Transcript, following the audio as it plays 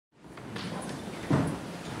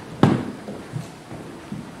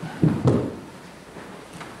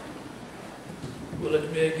Well,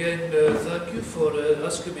 let me again thank you for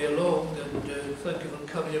asking me along, and thank you for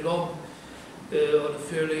coming along on a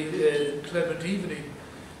fairly clement evening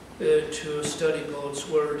to study God's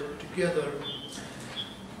Word together.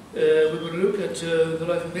 We're going to look at the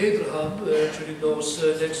life of Abraham during those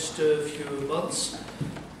next few months,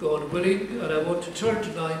 God willing, and I want to turn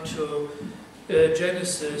tonight to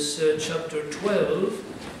Genesis chapter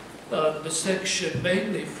 12, and the section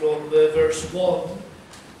mainly from verse 1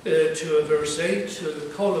 to verse 8,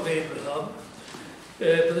 the call of Abraham.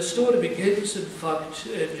 But the story begins, in fact,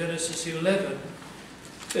 in Genesis 11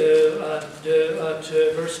 and at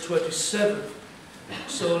verse 27.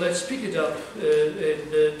 So let's pick it up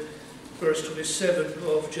in verse 27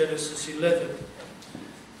 of Genesis 11.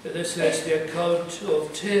 This is the account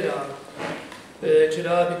of Terah.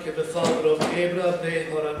 Terah became the father of Abram,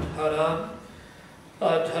 Nahor, and Haran.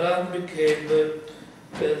 And Haran became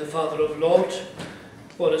the father of Lot.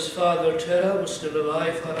 While his father Terah was still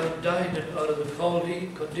alive, Haran died in Ur of the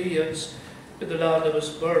Chaldeans in the land of his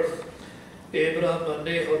birth. Abram and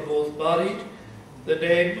Nahor both married. The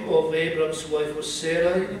name of Abram's wife was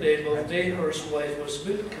Sarai, the name of Nahor's wife was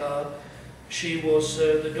Milcah. She was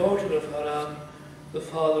the daughter of Haran, the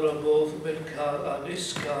father of both Milcah and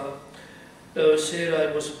Iscah. Now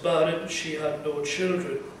Sarai was barren, she had no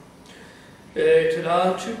children.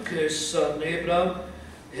 Terah took his son Abram,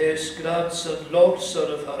 his grandson Lot, son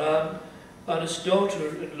of Haran, and his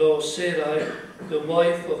daughter-in-law Sarai, the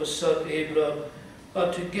wife of his son Abram,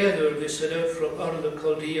 and together they set out from Ur of the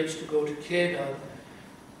Chaldeans to go to Canaan.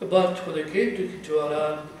 But when they came to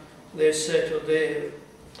Haran, they settled there.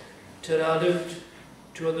 Terah lived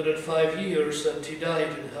 205 years, and he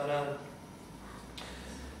died in Haran.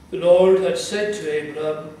 The Lord had said to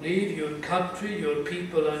Abram, "Leave your country, your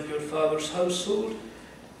people, and your father's household,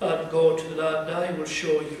 and go to the land I will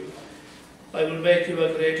show you. I will make you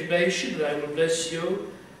a great nation, and I will bless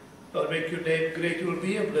you. I will make your name great, you will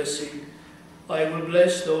be a blessing. I will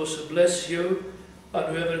bless those who bless you, and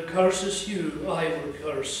whoever curses you, I will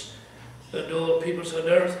curse. And all peoples on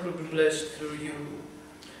earth will be blessed through you."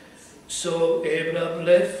 So Abram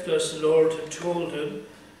left as the Lord had told him,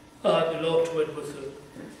 and Lot went with him.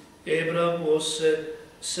 Abram was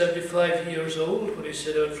 75 years old when he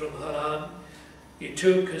set out from Haran. He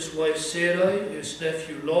took his wife Sarai, his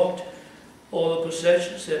nephew Lot, all the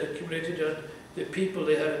possessions they had accumulated and the people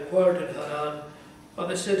they had acquired in Haran, and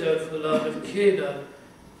they set out for the land of Canaan,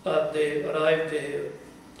 and they arrived there.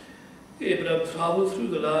 Abram travelled through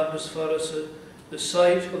the land as far as the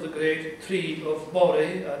site of the great tree of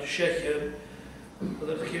Moreh and Shechem.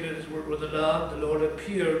 When the Canaanites were in the land, the Lord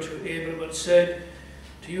appeared to Abram and said,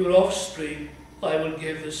 "To your offspring I will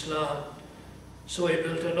give this land." So he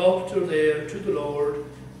built an altar there to the Lord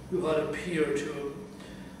who had appeared to him.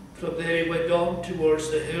 From there he went on towards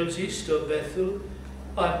the hills east of Bethel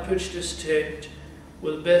and pitched his tent,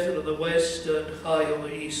 with Bethel on the west and Hai on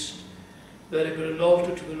the east. There he built an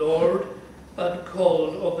altar to the Lord and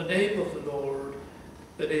called on the name of the Lord.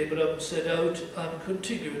 Then Abram set out and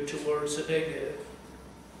continued towards the Negev.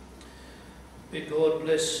 May God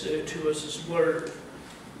bless to us his word.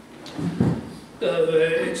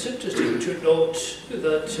 It's interesting to note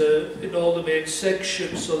that in all the main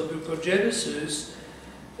sections of the book of Genesis,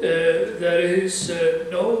 there is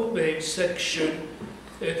no main section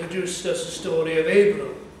introduced as the story of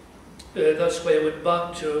Abram. That's why I went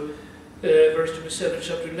back to verse 27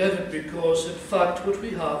 chapter 11, because in fact what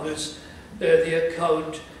we have is the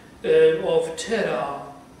account of Terah.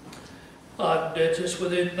 And it is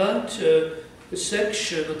within that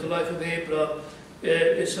section that the life of Abram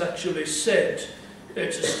is actually set.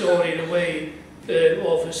 It's a story in a way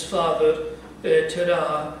of his father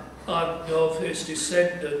Terah and of his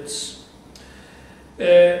descendants.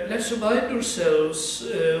 Let's remind ourselves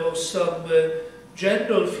of some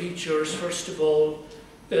general features, first of all,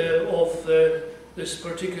 of this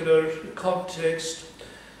particular context.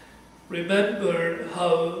 Remember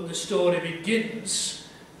how the story begins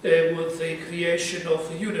with the creation of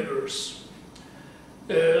the universe.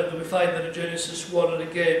 And we find that in Genesis 1 and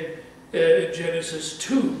again in Genesis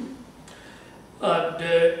 2. And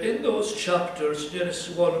in those chapters, Genesis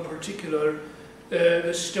 1 in particular,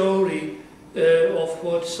 the story of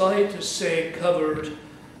what scientists say covered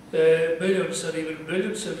millions and even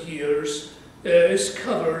billions of years is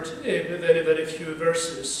covered in very, very few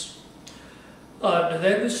verses. And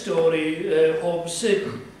then the story homes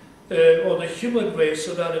in on the human race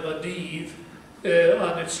of Adam and Eve,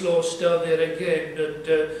 and it's lost down there again, and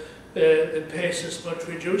the pace is much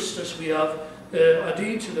reduced as we have a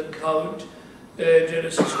detailed account,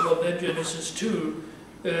 Genesis 1 and Genesis 2,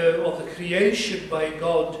 of the creation by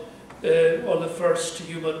God on the first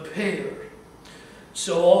human pair.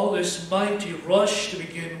 So all this mighty rush to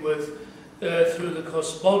begin with, through the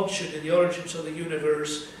cosmology and the origins of the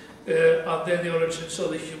universe, and then the origins of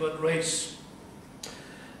the human race.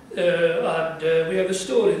 And we have the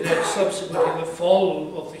story then subsequently the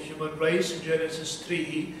fall of the human race in Genesis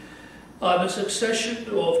 3, and a succession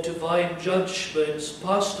of divine judgments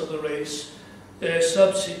passed on the race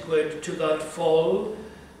subsequent to that fall,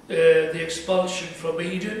 the expulsion from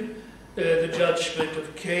Eden, the judgment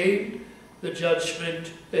of Cain, the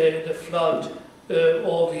judgment in the flood,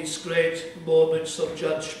 all these great moments of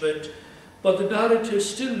judgment. But the narrative is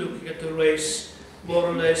still looking at the race more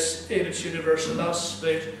or less in its universal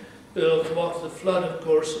aspect. After the flood, of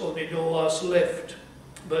course, only Noah's left,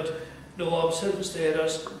 but Noah himself is there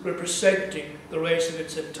as representing the race in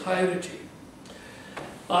its entirety.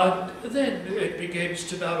 And then it begins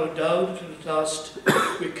to narrow down until at last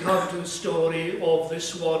we come to the story of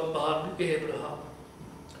this one man, Abraham.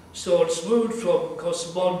 So it's moved from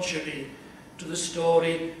cosmogony to the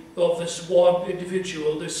story of this one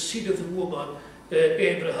individual, this seed of the woman,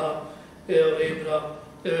 Abram,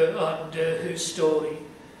 and his story.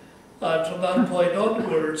 And from that point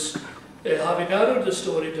onwards, having narrowed the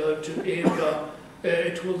story down to Abram,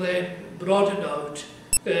 it will then broaden out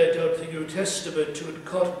down the New Testament to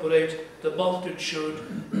incorporate the multitude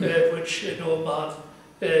which no man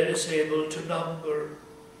is able to number.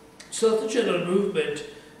 So that's the general movement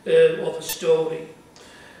of the story.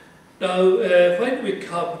 Now, when we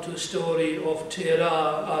come to the story of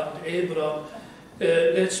Terah and Abram,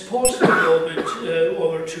 let's pause for a moment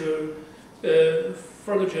over to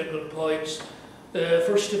further general points.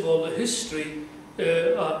 First of all, the history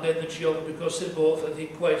and then the geography, because they're both, I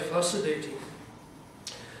think, quite fascinating.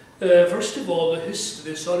 First of all, the history, the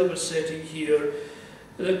historical setting here.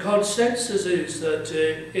 The consensus is that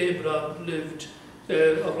Abram lived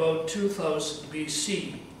around 2000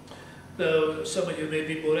 BC. Now, some of you may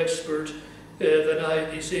be more expert than I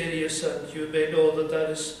in these areas, and you may know that that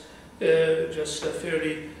is just a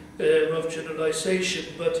fairly rough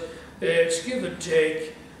generalization, but it's give or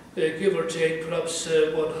take perhaps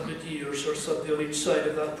 100 years or something on each side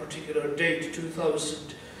of that particular date,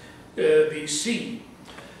 2000 BC.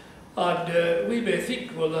 And we may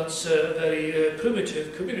think, well, that's a very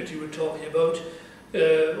primitive community we're talking about,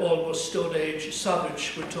 almost Stone Age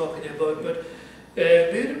savage we're talking about, but bear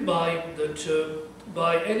in mind that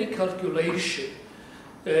by any calculation,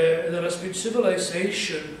 there has been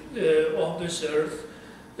civilization on this earth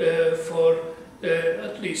for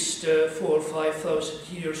at least 4,000 or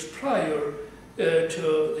 5,000 years prior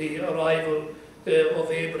to the arrival of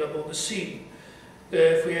Abram on the scene.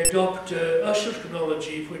 If we adopt Ussher's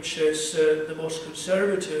chronology, which is the most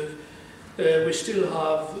conservative, we still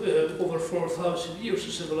have over 4,000 years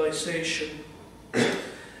of civilization.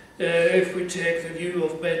 If we take the view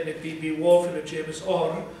of men like B.B. Warfield and James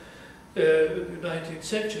Orr, 19th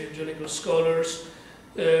century evangelical scholars,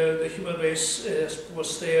 the human race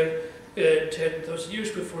was there 10,000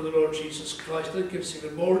 years before the Lord Jesus Christ. That gives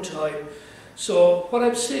even more time. So what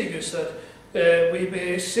I'm saying is that we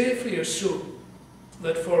may safely assume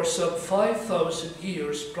that for some 5,000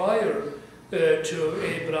 years prior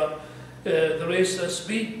to Abram, the race has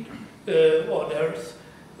been on earth,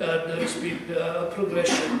 and there has been a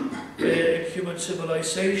progression in human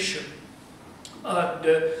civilization.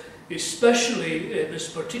 And especially in this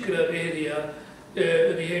particular area,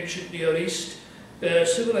 in the ancient Near East,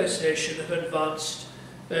 civilization had advanced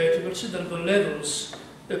to considerable levels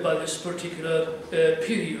by this particular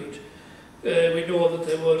period. We know that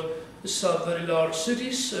there were some very large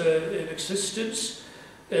cities in existence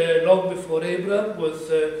long before Abram,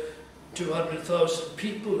 with 200,000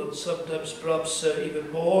 people and sometimes perhaps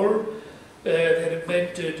even more. They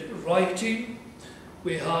invented writing.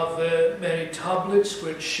 We have many tablets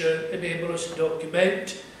which enable us to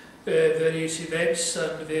document various events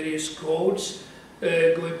and various codes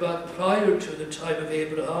going back prior to the time of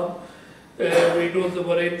Abraham. We know there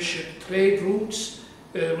were ancient trade routes.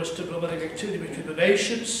 There was diplomatic activity between the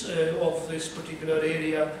nations of this particular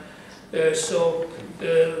area. So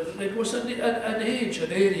it was an age,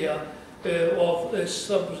 an area of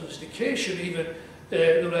some sophistication, even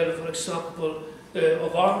the realm, for example,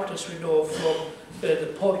 of art, as we know from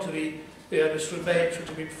the pottery and its remains which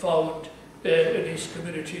have been found in these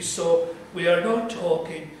communities. So we are not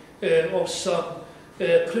talking of some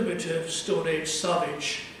primitive Stone Age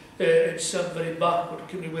savage in some very backward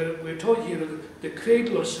community. We're talking here of the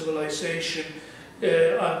cradle of civilization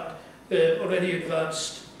and already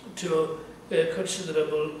advanced to a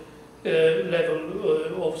considerable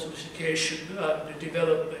level of sophistication and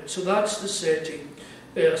development. So that's the setting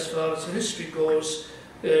as far as the history goes.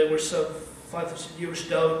 We're some 5,000 years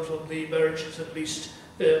down from the emergence, at least,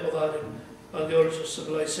 of Adam and the origin of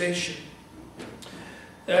civilization.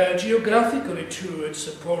 Geographically, too, it's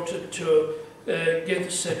important to get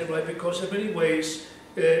the setting right, because in many ways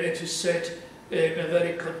it is set in a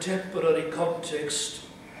very contemporary context.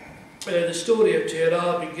 The story of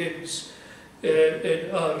Terah begins in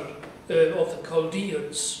Ur of the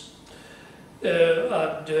Chaldeans,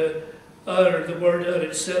 and Ur, the word Ur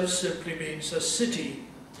itself simply means a city,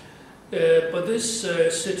 but this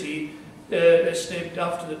city is named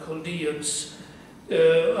after the Chaldeans,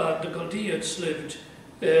 and the Chaldeans lived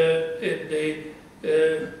in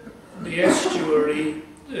the estuary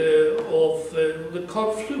of the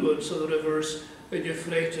confluence of the rivers, the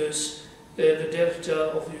Euphrates, the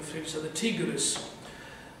delta of the Euphrates and the Tigris.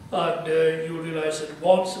 And you realise that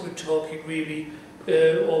once we're talking really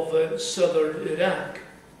of southern Iraq.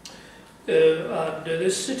 And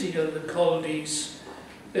this city of the Chaldees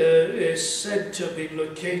is said to have been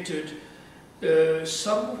located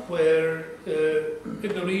somewhere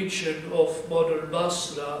in the region of modern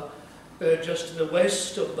Basra, just to the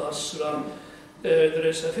west of Basra. There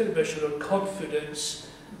is a fair measure of confidence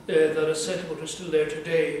that a settlement is still there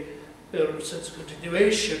today. Represents a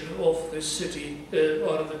continuation of this city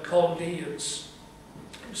are the Chaldeans.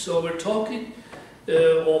 So we're talking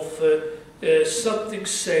of something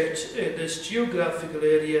set in this geographical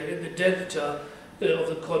area in the delta of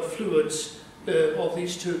the confluence of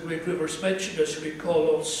these two great rivers mentioned, as you recall,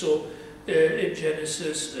 also in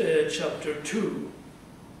Genesis chapter 2.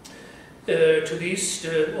 To the east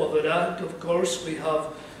of Iraq, of course, we have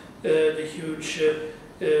the huge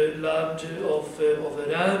land of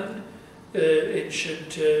Iran,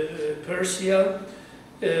 ancient Persia,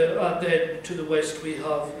 and then to the west we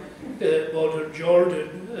have modern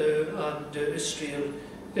Jordan and Israel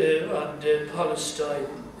and Palestine.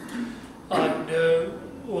 And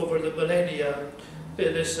over the millennia,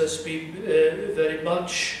 this has been very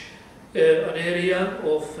much an area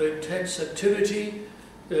of intense activity.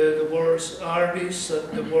 The world's armies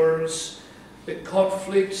and the world's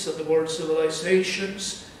conflicts and the world's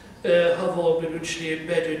civilizations have all been richly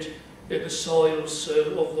embedded in the soils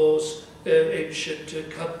of those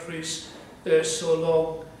ancient countries, so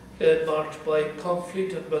long marked by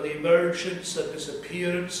conflict and by the emergence and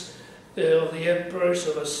disappearance of the emperors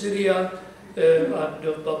of Assyria and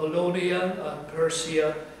of Babylonia and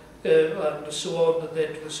Persia and so on, and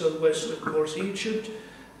then to the southwest, of course, Egypt,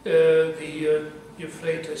 the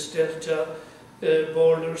Euphrates Delta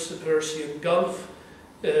borders the Persian Gulf,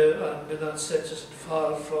 and in that sense isn't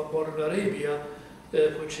far from modern Arabia,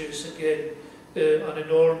 which is again an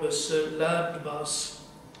enormous landmass.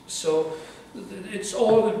 So it's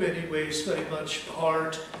all in many ways very much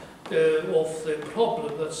part of the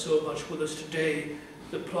problem that's so much with us today,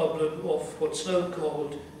 the problem of what's now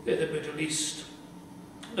called the Middle East.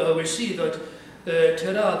 Now we see that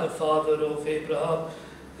Terah, the father of Abraham,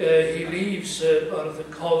 he leaves out of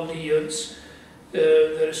the Chaldeans.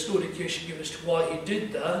 There is no indication given as to why he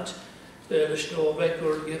did that. There's no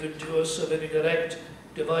record given to us of any direct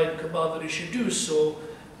divine command that he should do so,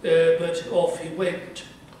 but off he went,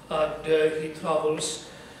 and he travels,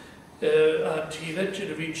 and he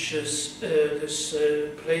eventually reaches this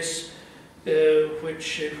place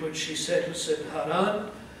which he settles in Haran,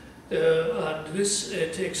 and this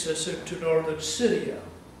takes us into northern Syria.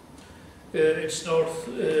 It's north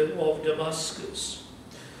of Damascus,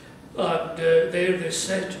 and there they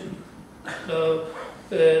settle. Now,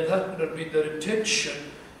 that would have been their intention,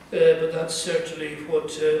 but that's certainly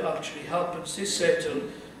what actually happens. They settle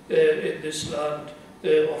in this land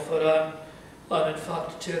of Haran, and in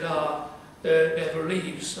fact Terah never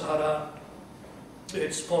leaves Haran.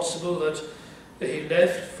 It's possible that he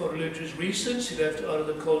left for religious reasons, he left out of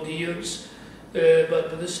the Chaldeans, but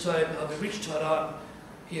by this time, having reached Haran,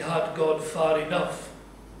 he had gone far enough.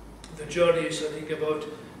 The journey is, I think, about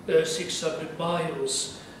 600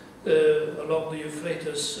 miles along the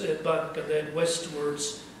Euphrates bank and then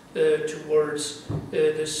westwards towards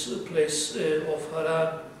this place of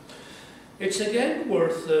Haran. It's again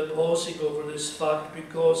worth pausing over this fact,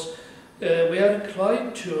 because we are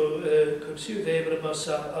inclined to consider Abram as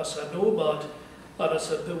a nomad and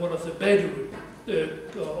as one of the Bedouin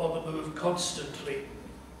on the move constantly.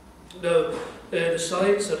 Now, the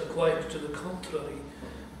signs are quite to the contrary,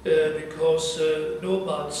 because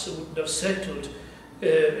nomads wouldn't have settled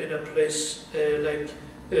in a place like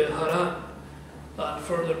Haran. And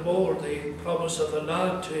furthermore, the promise of a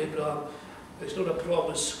land to Abraham is not a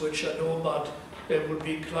promise which a nomad would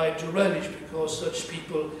be inclined to relish, because such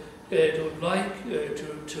people don't like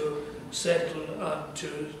to settle and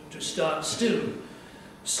to stand still.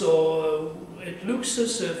 So it looks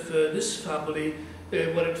as if this family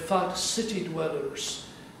were in fact city dwellers.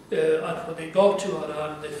 And when they got to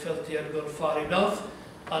Haran, they felt they had gone far enough,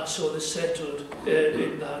 and so they settled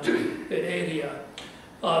in that area.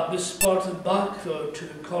 And this brought them back to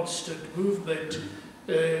the constant movement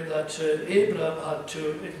that Abram had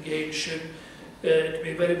to engage in. It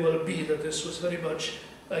may very well be that this was very much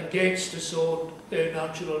against his own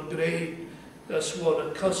natural grain, as one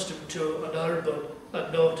accustomed to an urban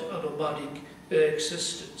and not a nomadic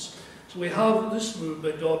existence. So we have this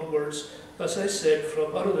movement onwards, as I said,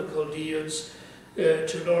 from out of the Chaldeans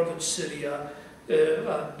to northern Syria,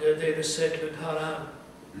 and then they settle in Haran.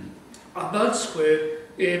 And that's where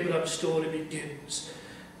Abram's story begins.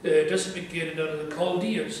 It doesn't begin out of the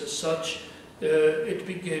Chaldeans as such, it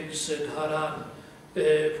begins in Haran,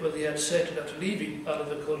 where they had settled after leaving out of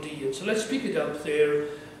the Chaldeans. So let's pick it up there,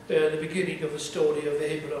 the beginning of the story of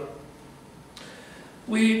Abram.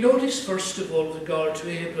 We notice first of all with regard to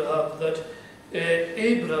Abraham that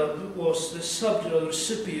Abram was the subject or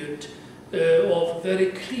recipient of very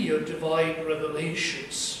clear divine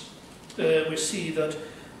revelations. We see that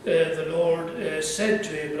the Lord said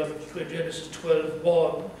to Abram in Genesis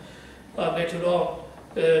 12:1, and later on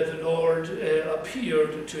the Lord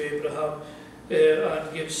appeared to Abraham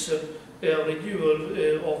and gives a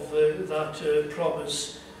renewal of that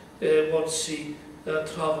promise once he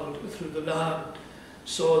travelled through the land.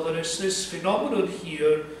 So there is this phenomenon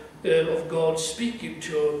here of God speaking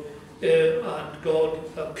to him and God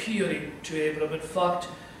appearing to Abram. In fact,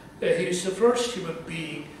 he is the first human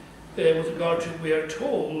being with regard to whom we are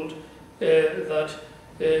told that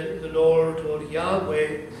the Lord or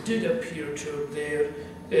Yahweh did appear to him there.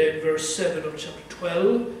 In verse 7 of chapter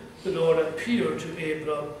 12, the Lord appeared to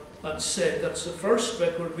Abram and said, that's the first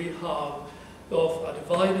record we have of a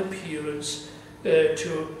divine appearance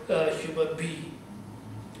to a human being.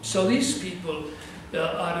 So these people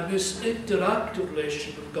are in this interactive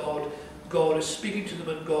relationship with God. God is speaking to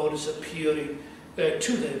them and God is appearing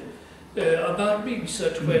to them. And that means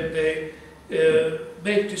that when they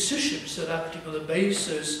make decisions and acting on the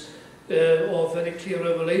basis of very clear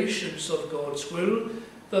revelations of God's will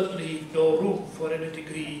that leave no room for any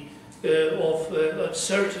degree of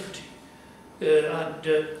uncertainty.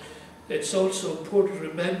 And it's also important to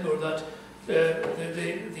remember that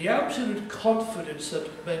the absolute confidence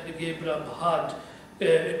that men like Abraham had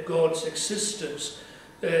in God's existence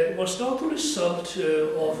was not the result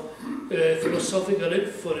of philosophical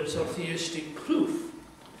inference or theistic proof.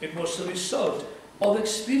 It was the result of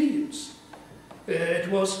experience. It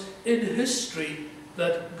was in history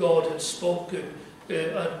that God had spoken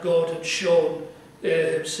and God had shown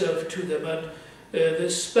himself to them. And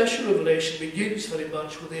this special revelation begins very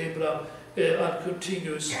much with Abraham and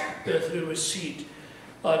continues through his seed.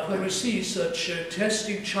 And when we see such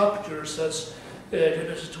testing chapters as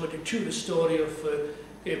Genesis 22, the story of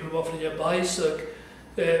Abram offering up Isaac,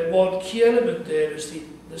 one key element there is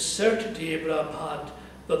the certainty Abraham had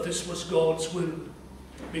that this was God's will,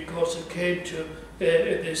 because it came to him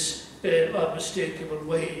in this unmistakable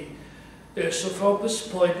way. So from this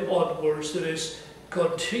point onwards, there is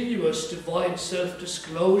continuous divine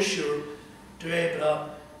self-disclosure to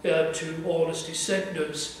Abraham and to all his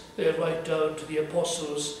descendants, right down to the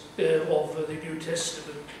apostles of the New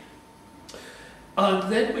Testament.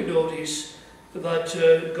 And then we notice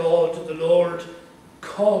that God, the Lord,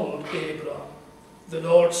 called Abram. The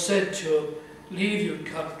Lord said to him, leave your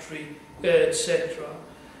country, etc.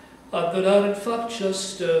 And there are in fact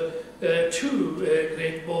just two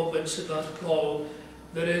great moments in that call.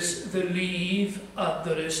 There is the leave and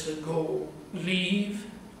there is the go. Leave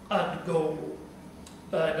and go.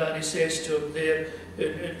 And he says to him there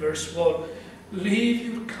in verse 1,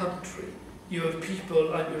 leave your country, your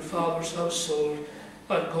people and your father's household,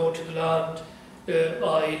 and go to the land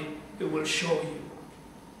I will show you.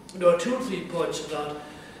 There are 2 or 3 points in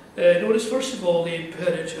that. Notice first of all the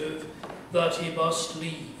imperative that he must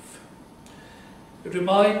leave. It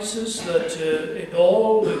reminds us that in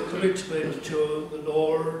all the commitment to the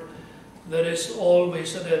Lord, there is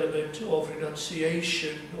always an element of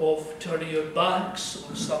renunciation, of turning your backs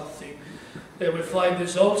on something. We find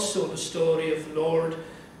this also in the story of the Lord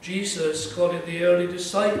Jesus calling the early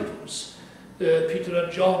disciples, Peter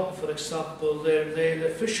and John, for example. They're the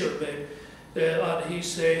fishermen, and he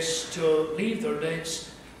says to leave their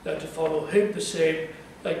nets and to follow him. The same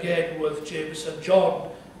again with James and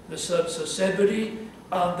John, the sons of Zebedee,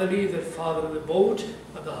 and they leave their father in the boat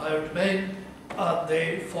and the hired men, and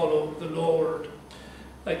they follow the Lord.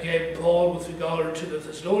 Again, Paul, with regard to the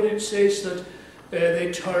Thessalonians, says that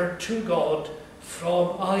they turn to God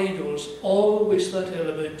from idols. Always that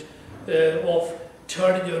element of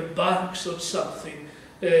turning your backs on something,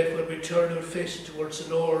 when we turn our faces towards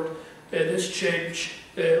the Lord, this change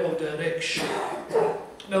of direction.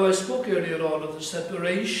 Now, I spoke earlier on of the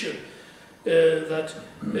separation that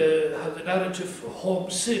had the narrative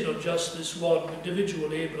homes in on just this one individual,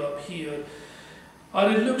 Abram, here.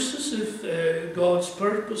 And it looks as if God's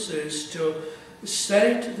purpose is to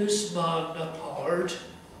set this man apart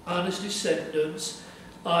and his descendants,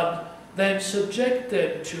 and then subject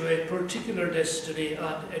them to a particular destiny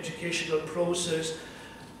and educational process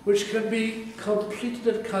which can be completed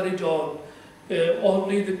and carried on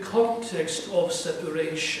only in the context of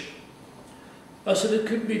separation. As it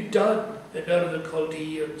could be done in the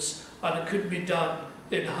Chaldeans, and it could be done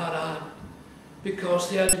in Haran, because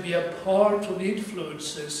they had to be apart from the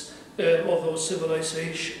influences of those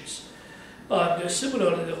civilizations. And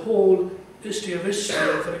similarly, the whole history of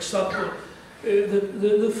Israel, for example,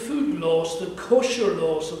 the food laws, the kosher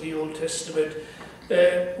laws of the Old Testament,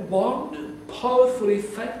 one powerful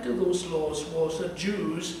effect of those laws was that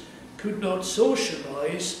Jews could not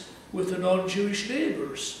socialize with their non-Jewish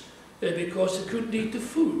neighbours because they couldn't eat the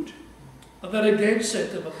food. And that again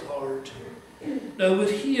set them apart. Now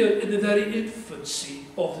we're here in the very infancy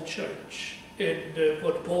of the church, in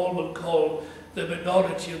what Paul will call the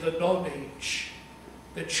minority of the non-age,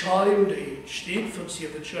 the child age, the infancy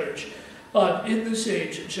of the church. And in this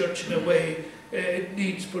age, the church in a way, it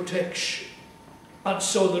needs protection. And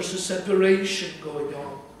so there's a separation going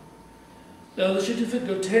on. Now there's a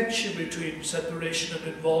difficult tension between separation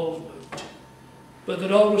and involvement, but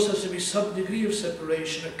there always has to be some degree of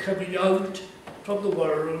separation, and coming out from the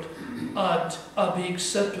world and being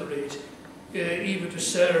separate, even to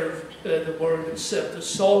serve the world itself. The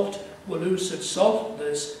salt will lose its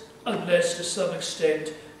saltness unless to some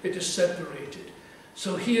extent it is separated.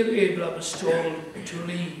 So here Abram is told to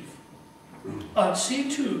leave. And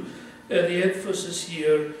see too the emphasis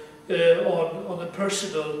here on the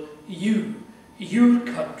personal you, your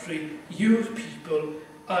country, your people,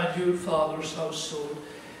 and your father's household.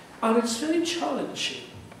 And it's very challenging,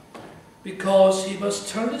 because he must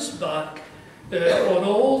turn his back on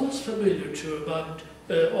all that's familiar to him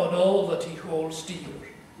and on all that he holds dear.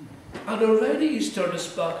 And already he's turned his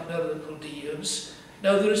back on the Chaldeans.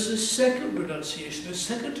 Now there is a second renunciation, a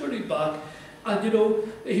second turning back, and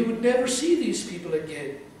he would never see these people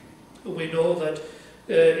again. We know that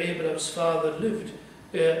Abraham's father lived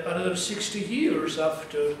another 60 years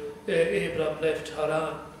after Abram left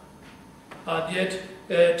Haran. And yet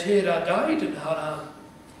Terah died in Haran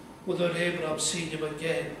without Abram seeing him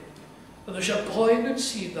again. And there's a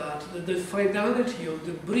poignancy in that, the finality of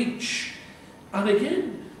the breach. And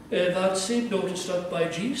again, that same note is struck by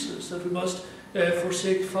Jesus, that we must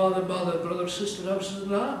forsake father, mother, brother, sister, houses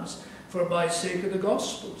and lands for my sake of the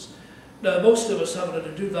Gospels. Now, most of us haven't had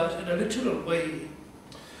to do that in a literal way.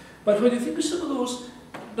 But when you think of some of those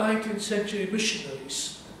 19th century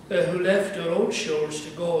missionaries who left their own shores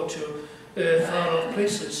to go to far-off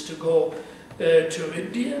places, to go to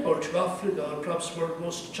India or to Africa, or perhaps were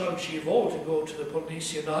most challenging of all, to go to the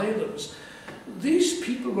Polynesian Islands, these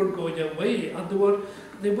people were going away, and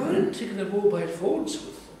they weren't taking their mobile phones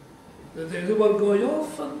with them. They were going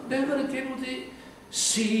off, and never again would they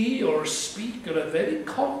see or speak or have any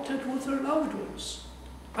contact with their loved ones.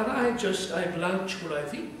 And I blanch when I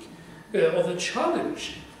think of the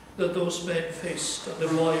challenge that those men faced, and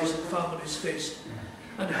their wives and families faced,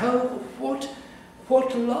 and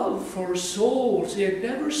what love for souls they had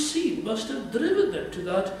never seen must have driven them to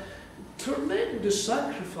that tremendous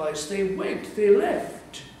sacrifice. They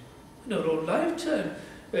left. In our own lifetime,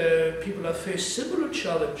 people have faced similar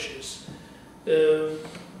challenges. Mr.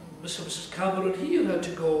 and Mrs. Cameron here had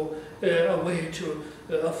to go away to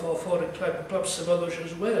a foreign climate, perhaps some others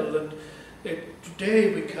as well. And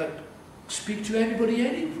today we can speak to anybody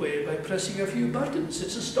anywhere by pressing a few buttons.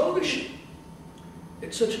 It's astonishing.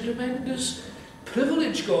 It's such a tremendous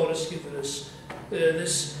privilege God has given us,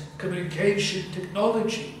 this communication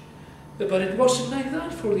technology. But it wasn't like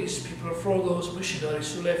that for these people, or for those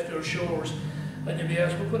missionaries who left their shores. And you may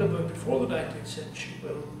ask, well, what about before the 19th century?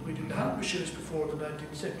 Well, we didn't have missionaries before the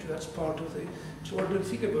 19th century. That's part of the extraordinary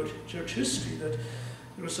thing about church history, that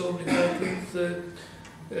it was only in the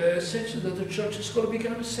 19th century that the church is going to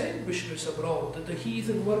begin to send missionaries abroad, that the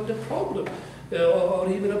heathen weren't a problem or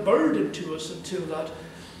even a burden to us until that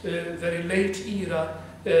very late era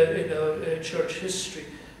in our church history.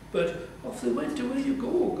 But off they went, away you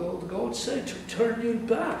go. God said to turn your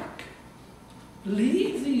back.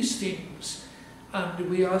 Leave these things. And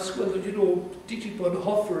we ask whether, Dietrich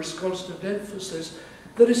Bonhoeffer's constant emphasis,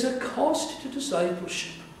 there is a cost to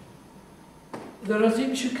discipleship. There are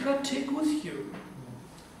things you can't take with you.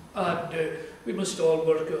 And we must all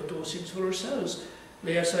work out those things for ourselves.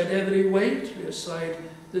 Lay aside every weight, lay aside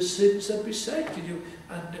the sins that beset you,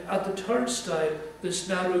 and at the turnstile, this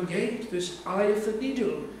narrow gate, this eye of the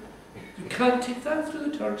needle. You can't take that through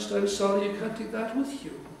the turnstile, sorry, you can't take that with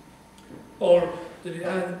you. Or the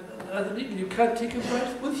eye of the needle, you can't take a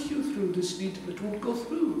breath with you through this needle, it won't go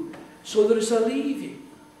through. So there is a leaving,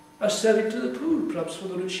 a selling to the poor, perhaps for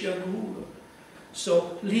the rich young ruler.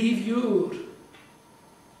 So leave your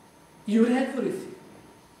everything.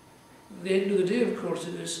 At the end of the day, of course,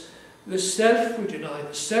 it is the self we deny,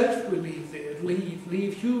 the self we leave there,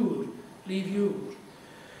 leave your.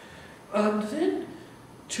 And then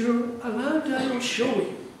to a land I will show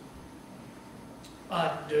you.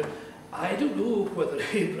 And I don't know whether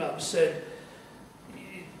Abram said,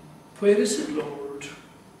 where is it, Lord?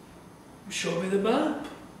 Show me the map.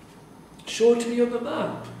 Show it to me on the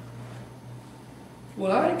map.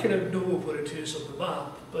 Well, I kind of know where it is on the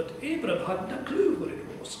map, but Abram hadn't a clue where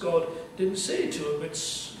it was. God didn't say to him,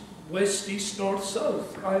 it's west, east, north,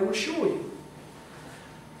 south. I will show you.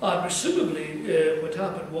 And presumably what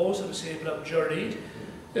happened was, as Abram journeyed,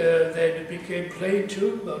 then it became plain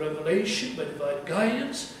to him, a revelation by divine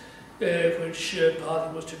guidance, which path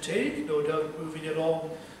he was to take, no doubt moving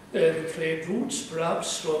along the trade routes,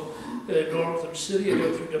 perhaps from northern Syria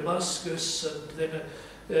down through Damascus, and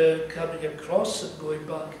then coming across and going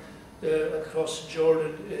back across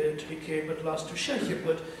Jordan till he came at last to Shechem.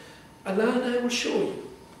 But a land I will show you.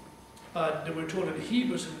 And we're told that he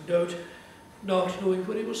was in doubt, not knowing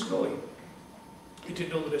where he was going. He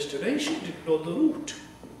didn't know the destination, he didn't know the route.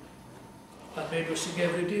 And men were saying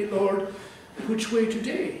every day, Lord, which way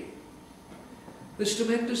today? This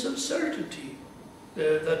tremendous uncertainty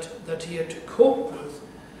that he had to cope with.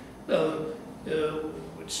 Now,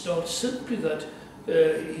 it's not simply that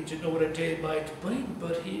he didn't know what a day might bring,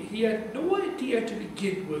 but he had no idea to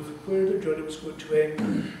begin with where the journey was going to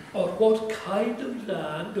end, or what kind of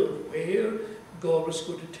land or where God was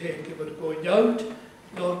going to take him, and going out,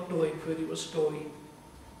 not knowing where he was going.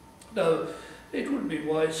 Now, it wouldn't be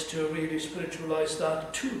wise to really spiritualize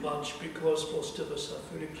that too much, because most of us have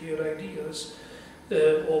very clear ideas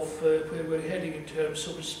of where we're heading in terms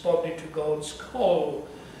of responding to God's call.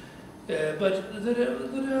 But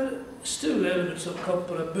there are still elements of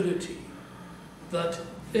comparability that,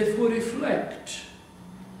 if we reflect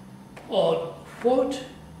on what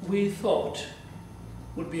we thought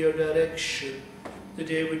would be our direction the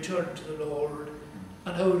day we turned to the Lord,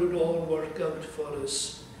 and how it would all work out for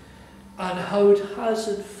us, and how it has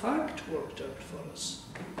in fact worked out for us,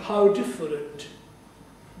 how different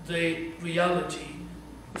the reality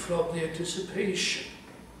from the anticipation.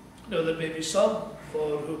 Now, there may be some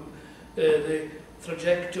for whom the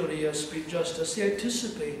trajectory has been just as they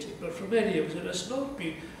anticipated, but for many of us it has not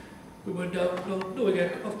been. We went out not knowing.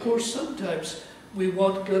 And of course, sometimes we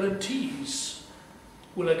want guarantees.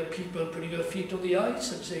 We're like people putting their feet on the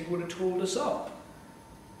ice and saying, will it hold us up?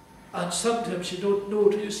 And sometimes you don't know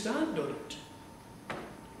till you stand on it.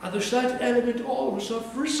 And there's that element always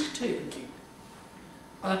of risk-taking.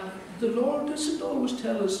 And the Lord doesn't always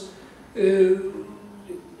tell us,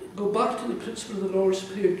 go back to the principle of the Lord's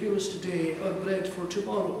Prayer, give us today our bread for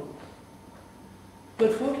tomorrow.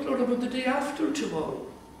 But what, Lord, about the day after tomorrow?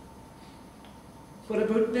 What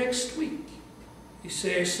about next week? He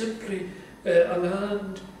says simply, a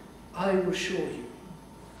land I will show you.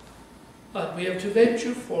 And we have to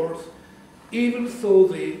venture forth, even though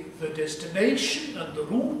the destination and the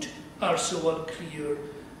route are so unclear.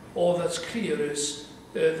 All that's clear is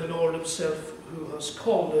the Lord himself who has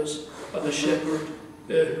called us, and the shepherd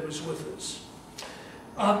who is with us.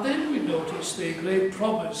 And then we notice the great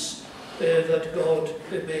promise that God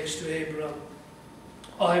makes to Abram.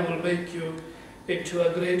 I will make you into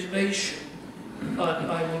a great nation, and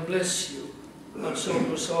I will bless you. And so it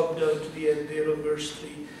goes on down to the end there of verse 3.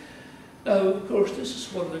 Now, of course, this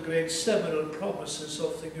is one of the great seminal promises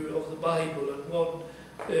of the Bible, and one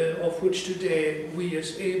of which today we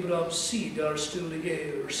as Abram's seed are still the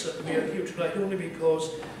heirs. And we are here tonight only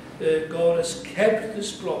because God has kept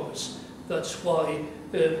this promise. That's why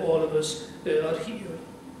all of us are here.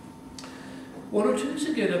 One or two things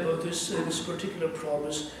again about this particular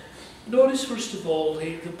promise. Notice first of all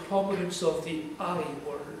the prominence of the I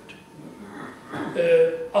word.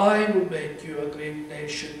 I will make you a great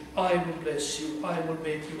nation. I will bless you. I will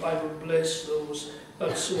make you. I will bless those,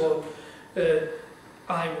 and so on.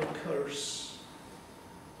 I will curse.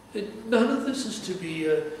 None of this is to be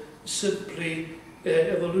simply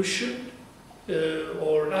evolution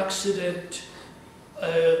or accident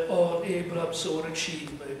or Abram's own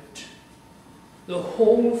achievement. The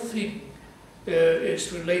whole thing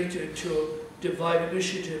is related to divine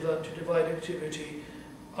initiative and to divine activity,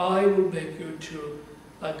 I will make you into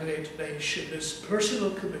a great nation. This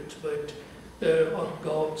personal commitment on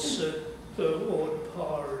God's own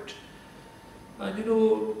part. And you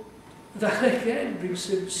know, that again brings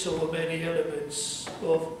in so many elements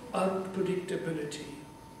of unpredictability.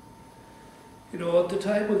 You know, at the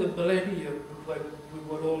time of the millennium, when we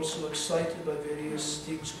were all so excited by various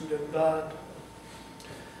things, good and bad,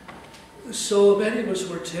 so many of us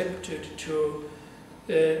were tempted to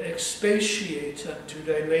expatiate and to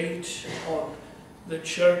dilate on the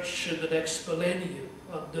church in the next millennium,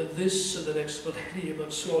 and the this in the next millennium,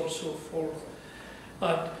 and so on and so forth.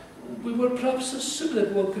 And we were perhaps assuming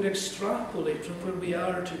that one could extrapolate from where we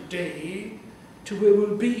are today to where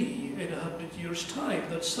we'll be in 100 years' time,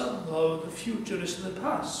 that somehow the future is in the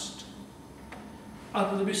past.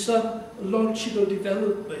 And there'll be some logical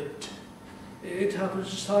development. It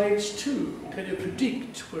happens in science too. Can you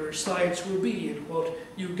predict where science will be and what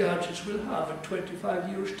new gadgets we'll have in 25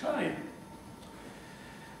 years' time?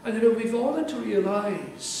 And you know, we've all had to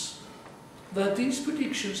realise that these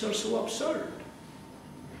predictions are so absurd.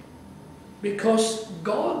 Because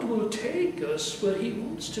God will take us where He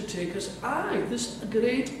wants to take us. This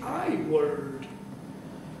great I word.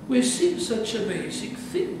 We've seen such amazing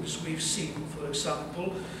things. We've seen, for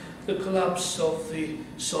example, the collapse of the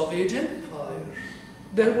Soviet Empire.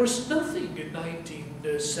 There was nothing in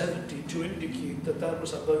 1970 to indicate that that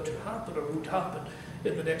was about to happen or would happen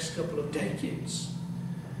in the next couple of decades.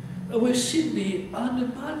 And we've seen the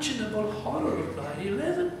unimaginable horror of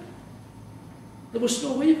 9/11. There was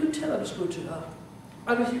no way you could tell it was going to happen.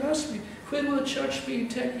 And if you ask me, where will the church be in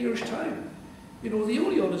 10 years' time? You know, the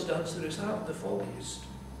only honest answer is I'm the foggiest.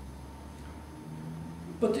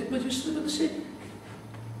 But you still got to say,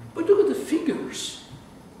 but look at the figures.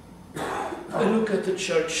 I look at the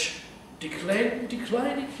church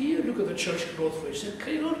declining here, look at the church growth rate. Say,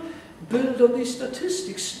 can you not build on these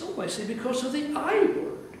statistics? No, I say, because of the I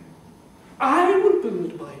word. I will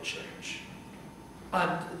build my church.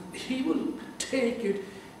 And He will take it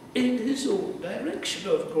in His own direction.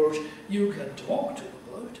 Of course, you can talk to Him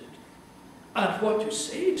about it. And what you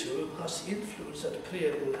say to Him has the influence that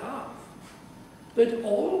prayer will have. But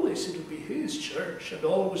always it'll be His church, and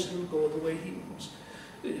always it'll go the way He wants.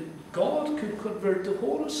 God could convert the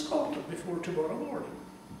whole of Scotland before tomorrow morning.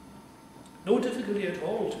 No difficulty at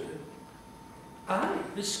all to Him.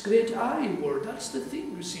 This great I word, that's the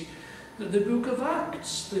thing, you see. The book of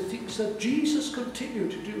Acts, the things that Jesus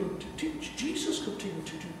continued to do and to teach, Jesus continued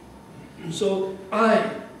to do. So,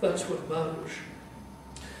 that's what matters.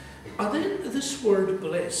 And then this word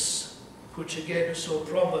bless, which again is so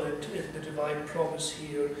prominent in the divine promise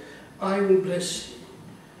here. I will bless you,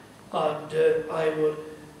 and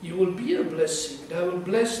you will be a blessing, and I will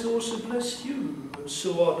bless those who bless you, and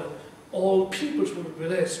so on. And all peoples will be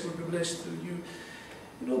blessed through you.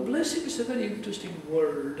 You know, blessing is a very interesting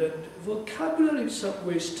word, and vocabulary in some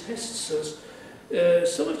ways tests us.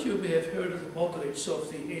 Some of you may have heard of the Moderates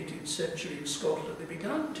of the 18th century in Scotland. They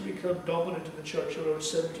began to become dominant in the church around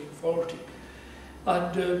 1740.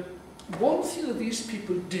 And one thing that these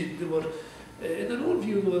people did, they were, in their own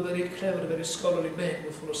view, they were very clever, very scholarly men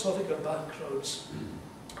with philosophical backgrounds.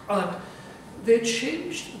 And they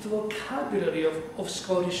changed the vocabulary of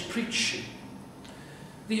Scottish preaching.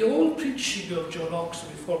 The old preaching of John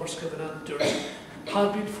Oxford, Reformers Covenanters,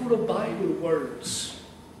 had been full of Bible words.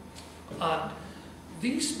 And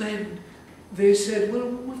these men, they said, well,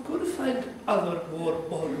 we've got to find other more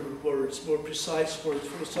modern words, more precise words,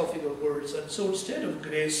 philosophical words. And so instead of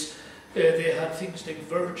grace, they had things like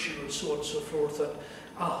virtue and so on and so forth. And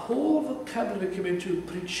a whole vocabulary came into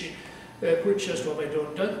preaching, which, as Rabbi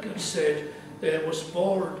Don Duncan said, was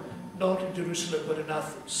born not in Jerusalem but in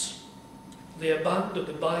Athens. They abandoned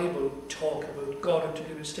the Bible talk about God and to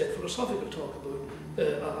give instead philosophical talk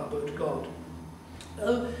about God.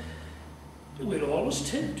 We're always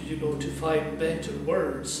tempted, you know, to find better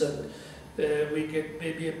words, and we get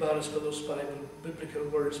maybe embarrassed by those biblical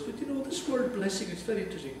words. But you know, this word blessing is very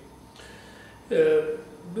interesting.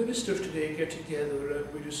 Ministers today get together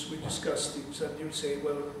and we discuss things, and you'll say,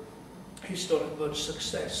 well, he's not had much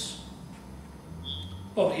success,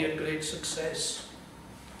 or he had great success.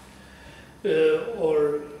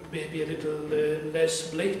 Or maybe a little less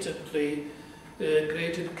blatantly,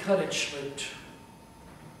 great encouragement,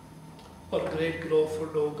 or great growth or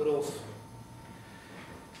no growth.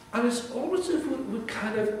 And it's almost as if we're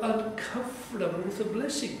kind of uncomfortable with the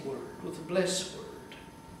blessing word, with the bless word.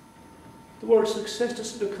 The word success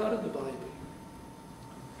doesn't occur in the Bible.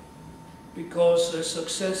 Because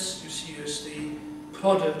success, you see, is the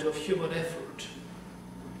product of human effort.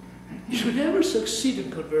 you will never succeed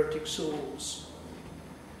in converting souls.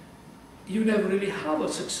 You never really have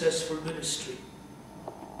a successful ministry.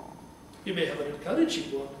 You may have an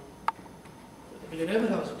encouraging one, but you never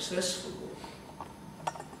have a successful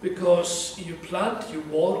one. Because you plant, you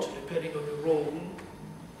water, depending on your role,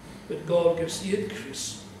 but God gives the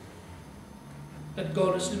increase. And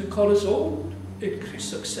God doesn't even call his own increase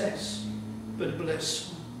success, but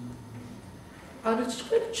blessing. And it's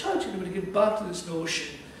quite challenging when you get back to this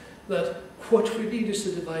notion that what we need is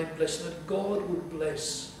the divine blessing, that God will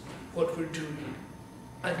bless what we're doing.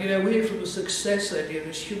 And get away from the success idea,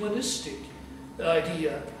 this humanistic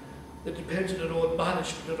idea that depends on our own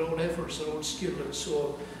management, our own efforts, our own skill and so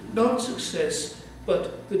on. Not success,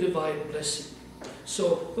 but the divine blessing.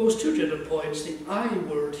 So those two general points, the I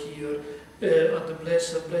word here, and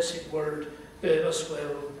the blessing word as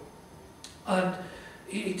well. And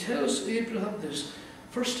he tells Abraham this,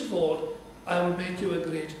 first of all, I will make you a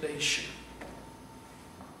great nation.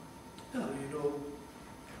 Now, you know,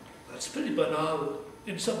 that's pretty banal,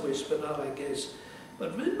 in some ways banal, I guess.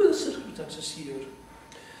 But remember the circumstances here.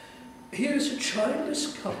 Here is a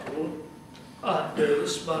childless couple, and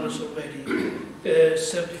this man is already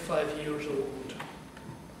 75 years old.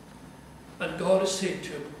 And God is saying to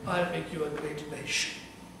him, I'll make you a great nation.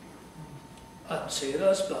 And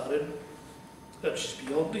Sarah's barren, and she's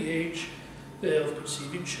beyond the age of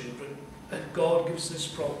conceiving children, and God gives this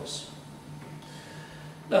promise.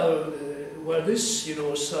 Now, where this, you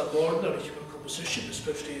know, is ordinary human composition,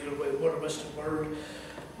 especially in a Western world,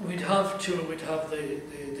 we'd have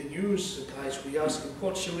the news, the guys, we ask them,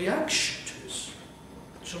 what's your reaction to this?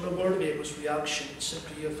 So the word name was reaction,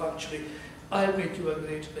 simply factually, I'll make you a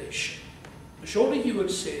great nation. Surely you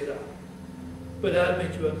would say that, but I'll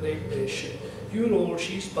make you a great nation. You're old,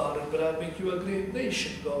 she's barren, but I'll make you a great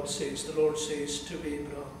nation, God says, the Lord says to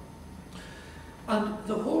Abram. And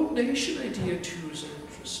the whole nation idea too is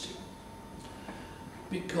interesting,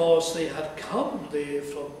 because they had come there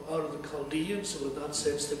from out of the Chaldeans, so in that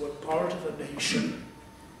sense they were part of a nation,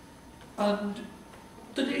 and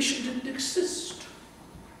the nation didn't exist,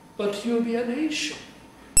 but you'll be a nation.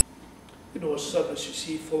 You know, sometimes you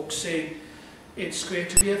see folks saying, it's great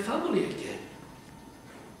to be a family again.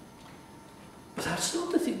 But that's not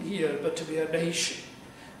the thing here, but to be a nation.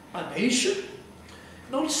 A nation,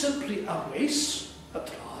 not simply a race, a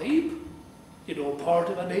tribe, you know, part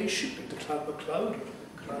of a nation, like the clan Macleod,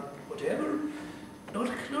 or clan whatever.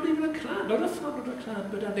 Not even a clan, not a family or a clan,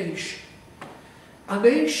 but a nation. A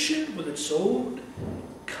nation with its own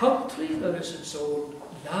country, that is its own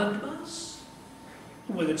landmass,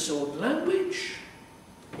 with its own language,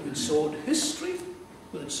 with its own history,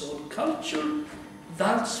 with its own culture.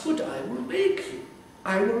 That's what I will make you.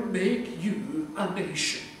 I will make you a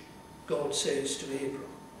nation, God says to Abram.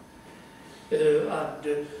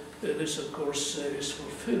 This, of course, is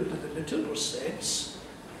fulfilled in the literal sense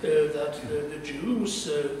that the Jews,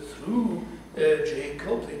 through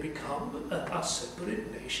Jacob, they become a separate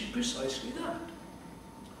nation, precisely that.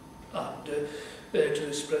 And to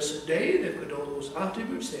this present day, they've got all those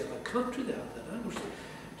attributes, they have a country, they have the language.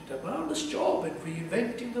 They did a marvelous job in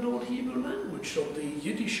reinventing their own Hebrew language, from the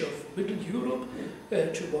Yiddish of Middle Europe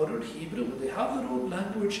to modern Hebrew. They have their own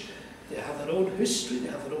language, they have their own history, they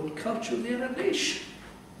have their own culture, they are a nation.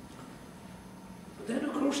 But then,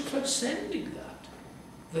 of course, transcending that,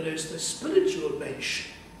 there is the spiritual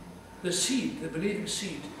nation, the seed, the believing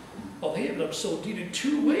seed of Abram. So indeed, in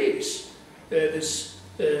two ways, this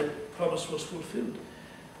promise was fulfilled.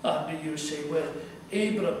 And you say, well,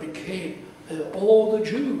 Abram became all the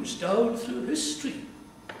Jews down through history,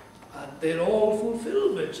 and they're all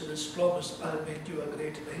fulfillment of this promise, I'll make you a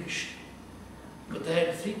great nation. But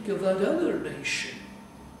then think of that other nation,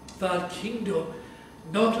 that kingdom,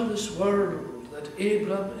 not of this world, that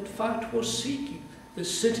Abram in fact was seeking, the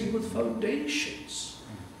city with foundations.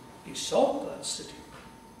 He sought that city.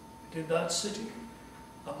 And in that city,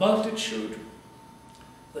 a multitude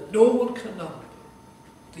that no one can number,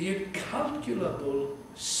 the incalculable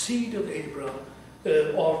seed of Abram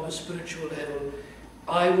on the spiritual level,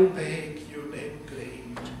 I will make your name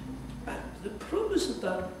great. And the promise at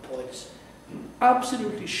that point is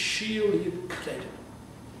absolutely sheerly incredible.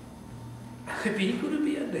 Am I going to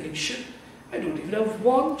be a nation? I don't even have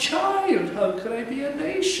one child. How can I be a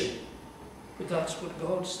nation? But that's what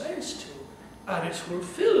God says to him. And it's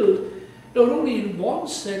fulfilled not only in one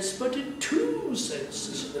sense, but in two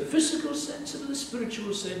senses. In the physical sense and in the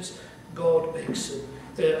spiritual sense, God makes him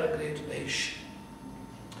a great nation.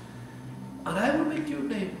 And I will make your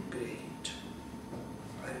name great.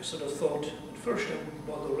 I sort of thought, at first I wouldn't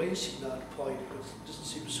bother raising that point because it doesn't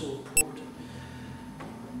seem so important.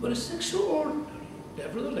 But it's an extraordinary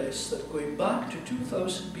nevertheless, that going back to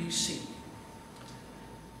 2000 BC,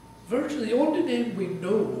 virtually the only name we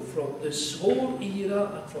know from this whole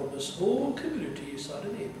era and from this whole community is that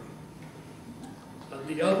of Abram. And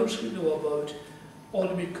the others we know about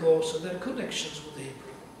only because of their connections with Abram.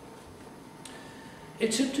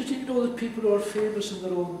 It's interesting to know that people who are famous in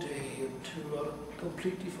their own day and who are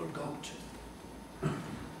completely forgotten.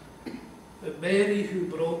 Mary, who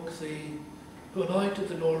anointed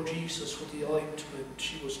the Lord Jesus with the ointment,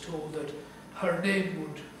 she was told that her name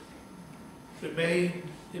would remain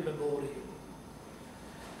immemorial.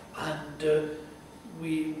 And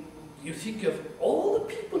you think of all the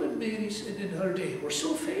people in her day who were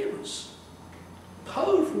so famous,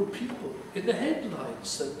 powerful people in the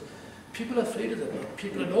headlines that people are afraid of them, and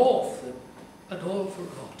people in awe of them, and all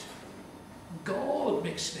forgot. God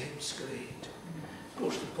makes names great. Of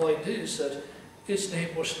course, the point is that his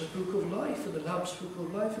name was in the book of life, in the Lamb's book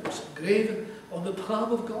of life. It was engraven on the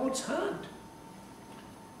palm of God's hand.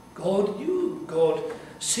 God knew, God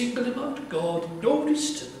singled him out, God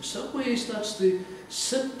noticed him. In some ways, that's the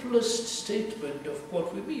simplest statement of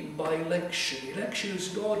what we mean by election. Election is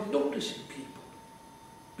God noticing people.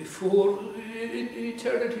 Before in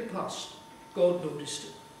eternity past, God noticed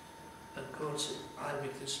him. And God said, I'll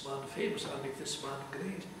make this man famous, I'll make this man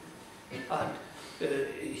great. And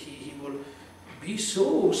he will be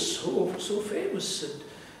so famous.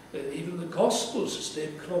 And even in the Gospels, his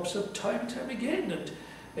name crops up time and time again. And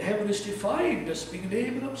heaven is defined as being in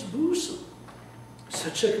Abraham's bosom.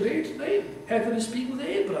 Such a great name. Heaven is being with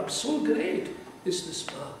Abraham. So great is this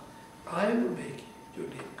man. I will make your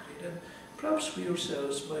name great. And perhaps we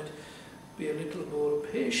ourselves might be a little more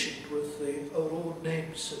patient with our own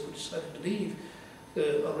names and we decide to leave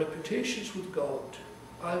our reputations with God.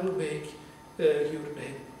 I will make your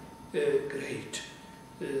name great.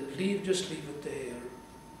 Just leave it there.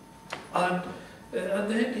 And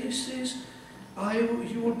then he says,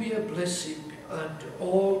 you will be a blessing, and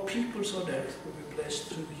all peoples on earth will be blessed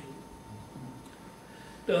through you.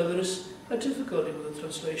 Now there is a difficulty with the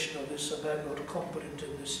translation of this, and I'm not competent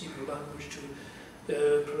in this Hebrew language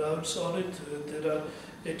to pronounce on it.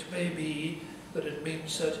 It may be that it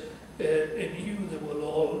means that in you they will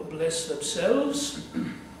all bless themselves,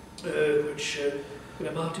 which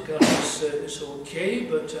grammatically is okay,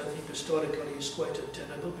 but I think historically is quite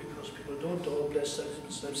untenable because people don't all bless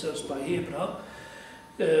themselves by Abraham.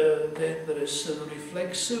 Then there is the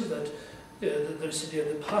reflexive, that there is the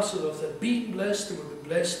passive of that being blessed, they will be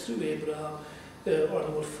blessed through Abraham, or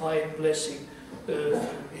they will find blessing through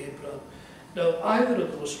Abraham. Now, either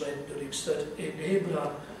of those renderings, that in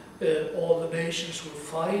Abraham all the nations will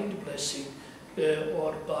find blessing,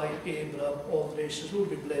 or by Abraham all the nations will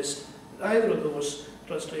be blessed, either of those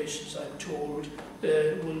translations, I'm told,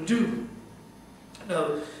 will do.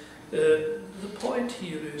 Now, the point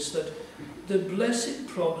here is that the blessing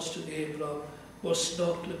promised to Abraham was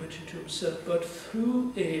not limited to himself, but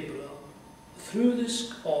through Abraham, through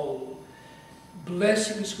this call,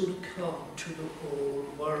 blessing is going to come to the whole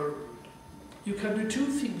world. You can do two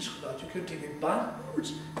things with that. You can take it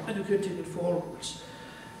backwards and you can take it forwards.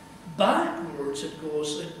 Backwards it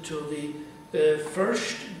goes into the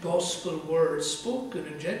first gospel words spoken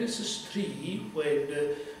in Genesis 3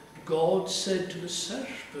 when God said to the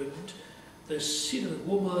serpent, the seed of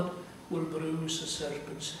the woman will bruise the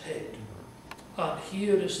serpent's head. And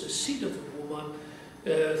here is the seed of the woman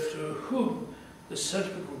through whom the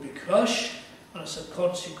serpent will be crushed, and as a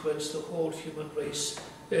consequence the whole human race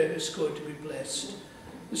is going to be blessed.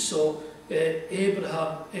 So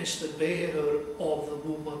Abraham is the bearer of the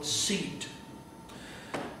woman's seed.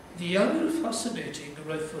 The other fascinating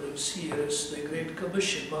reference here is the Great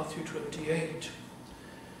Commission, Matthew 28.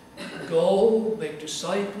 Go, make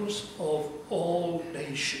disciples of all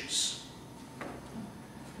nations.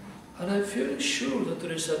 And I'm fairly sure that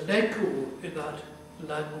there is an echo in that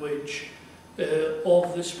language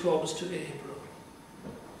of this promise to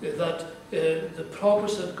Abram. That the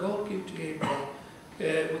promise that God gave to Abraham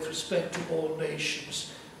with respect to all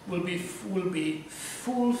nations will be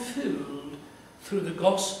fulfilled through the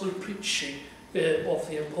gospel preaching of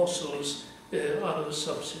the apostles and of the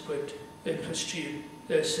subsequent Christian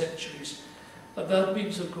centuries. And that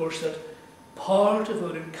means, of course, that part of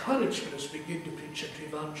our encouragement as we begin to preach and to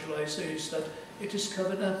evangelize is that it is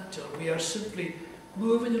covenantal. We are simply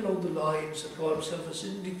moving along the lines that God himself has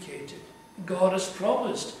indicated. God has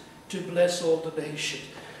promised to bless all the nations.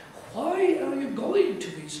 Why are you going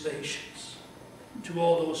to these nations? To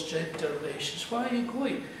all those Gentile nations? Why are you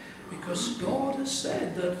going? Because God has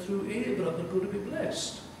said that through Abram they're going to be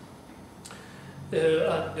blessed.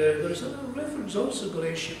 There's a reference also in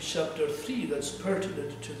Galatians chapter 3 that's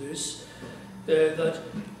pertinent to this. that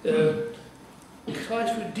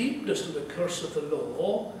Christ redeemed us from the curse of the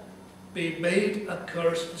law, being made a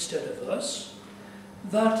curse instead of us,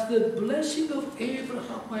 that the blessing of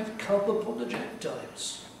Abraham might come upon the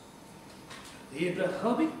Gentiles. The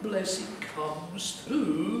Abrahamic blessing comes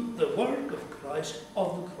through the work of Christ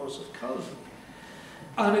on the cross of Calvary.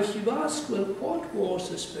 And if you ask, well, what was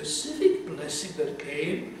the specific blessing that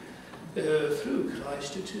came through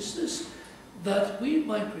Christ? It is this, that we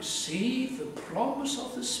might receive the promise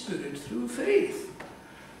of the Spirit through faith.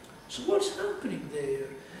 So what's happening there?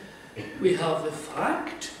 We have the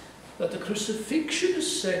fact that the crucifixion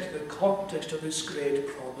is set in the context of this great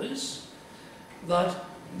promise, that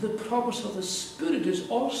the promise of the Spirit is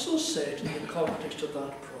also set in the context of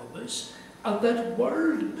that promise, and that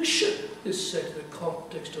world mission is set in the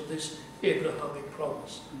context of this Abrahamic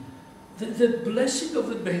promise. The blessing of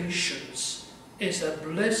the nations is a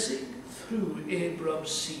blessing through Abram's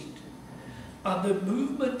seed. And the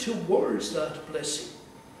movement towards that blessing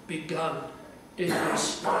began in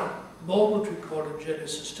this moment recorded in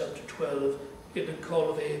Genesis chapter 12, in the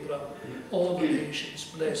call of Abram, all the nations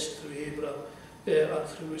blessed through Abram and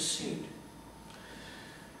through his seed.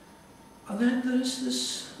 And then there is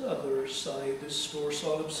this other side, this more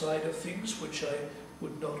solemn side of things, which I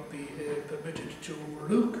would not be permitted to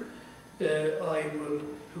overlook.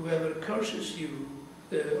 Whoever curses you,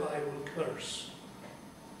 I will curse.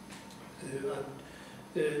 And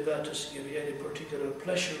that doesn't give me any particular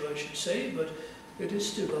pleasure, I should say, but it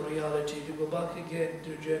is still a reality. To go back again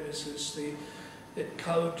to Genesis, the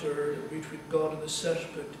encounter between God and the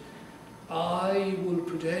serpent, I will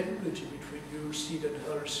put enmity between your seed and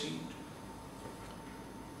her seed.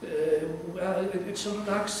 Well, it's not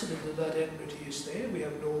an accident that enmity is there. We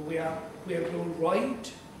have no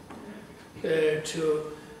right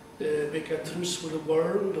to make a truce with the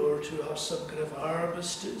world or to have some kind of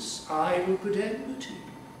armistice. I will put enmity.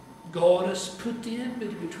 God has put the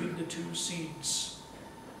enmity between the two seeds.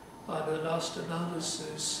 And in the last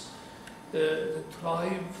analysis, the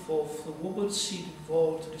triumph of the woman's seed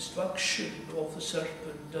involved the destruction of the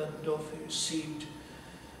serpent and of his seed.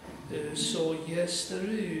 So yes, there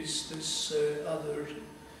is this other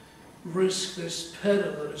risk, this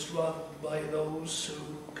peril that is run by those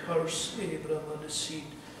who curse Abram and his seed.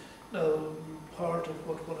 Now, part of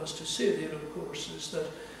what one has to say there, of course, is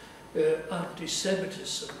that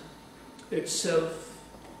anti-Semitism itself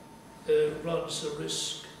runs a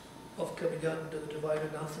risk of coming under the divine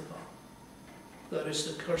anathema. That is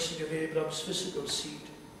the cursing of Abraham's physical seed,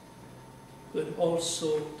 but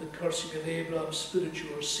also the cursing of Abraham's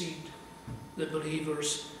spiritual seed, the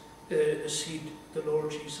believers in the seed, the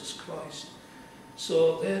Lord Jesus Christ.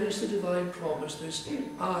 So there is the divine promise, this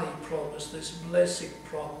I promise, this blessing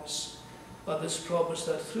promise, and this promise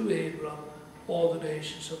that through Abram all the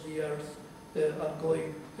nations of the earth are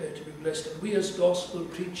going to be blessed. And we as gospel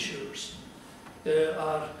preachers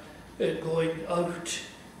are going out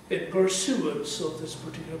in pursuance of this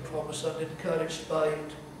particular promise and encouraged by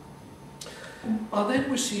it. And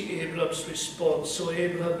then we see Abraham's response. So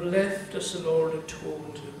Abraham left as the Lord had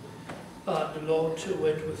told him, and the Lord too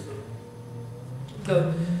went with them.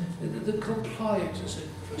 Now, the compliance is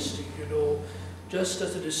interesting, you know. Just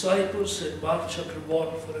as the disciples in Mark chapter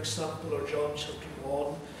 1, for example, or John chapter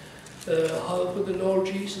 1, how when the Lord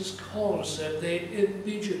Jesus calls them, they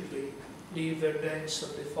immediately leave their nets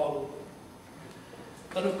and they follow him.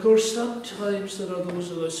 And of course, sometimes there are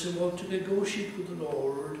those of us who want to negotiate with the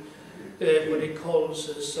Lord when he calls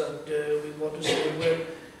us, and we want to say, well,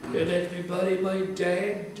 let me bury my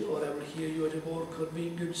dead, or I will hear you at a more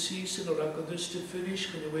convenient season, or I've got this to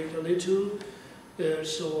finish, can you wait a little,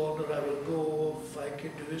 so on, or I will go if I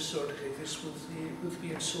can do this, or take this with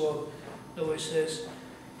me, and so on. No, he says,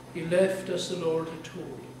 he left as the Lord had told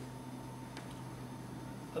him.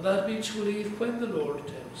 And that means we leave when the Lord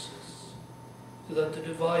tells us, that the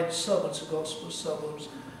divine summons, the gospel summons,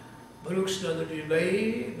 brooks neither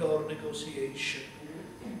delay nor negotiation,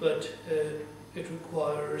 but it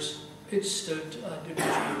requires instant and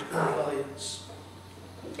immediate compliance.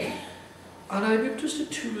 And I'm interested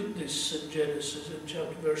too in this in Genesis, in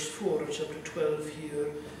chapter verse 4 of chapter 12 here,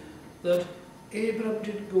 that Abram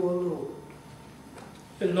didn't go alone.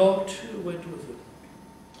 Lot went with him.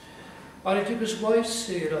 And he took his wife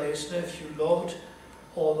Sarah, his nephew Lot,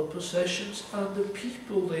 all the possessions and the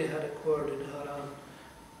people they had acquired in Haran,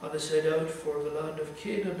 and they set out for the land of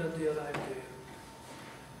Canaan, and they arrived there.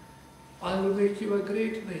 I will make you a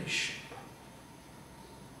great nation.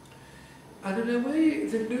 And in a way,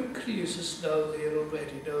 the nucleus is now there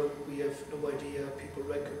already. Now, we have no idea. People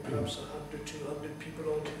reckon perhaps 100, 200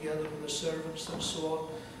 people altogether with the servants and so on.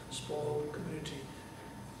 Small community.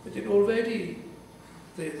 But then already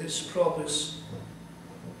this promise,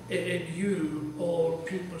 in you all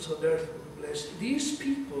peoples on earth will be blessed. These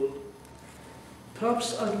people,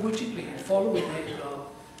 perhaps unwittingly following Abraham,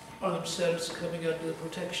 are themselves coming under the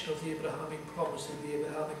protection of the Abrahamic promise and the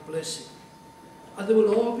Abrahamic blessing. And they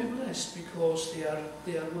will all be blessed because they are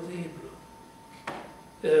with Abram.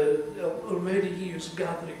 Already he is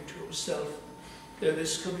gathering to himself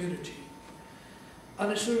this community.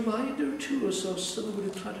 And it's a reminder to us of something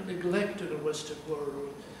we try to neglect in the Western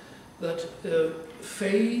world, that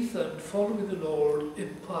faith and following the Lord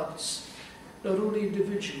impacts not only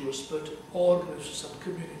individuals but organisms and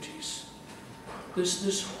communities.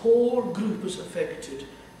 This whole group is affected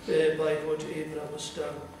by what Abram has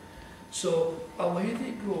done. So away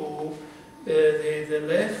they go, they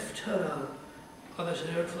left Haran, and they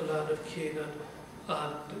set out for the land of Canaan,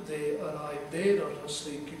 and they arrived there, as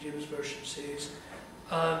the King James Version says,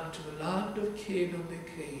 and to the land of Canaan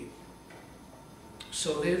they came.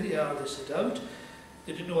 So there they are, they set out.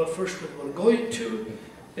 They didn't know at first where they were going to,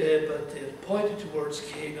 but they had pointed towards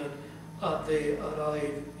Canaan, and they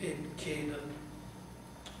arrived in Canaan.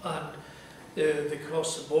 And they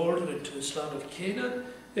cross the border into this land of Canaan,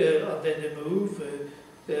 and then they move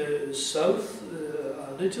south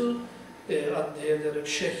a little, and they're at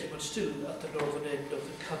Shechem, and still at the northern end of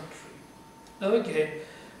the country. Now again,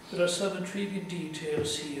 there are some intriguing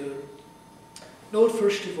details here. Note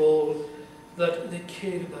first of all that the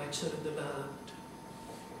Canaanites are in the land,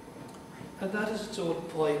 and that is its own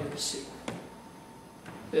poignancy,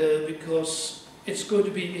 because it's going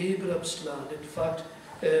to be Abram's land. In fact,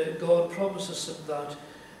 God promises him that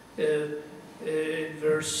in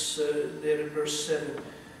verse 7,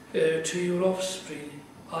 to your offspring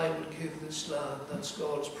I will give this land. That's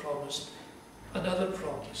God's promise. Another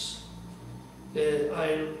promise,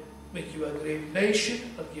 I'll make you a great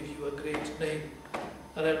nation, I'll give you a great name,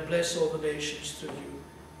 and I'll bless all the nations through you,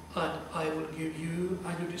 and I will give you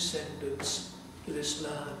and your descendants to this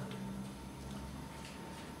land.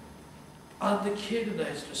 And the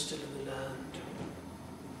Canaanites are still in the land,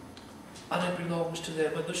 and it belongs to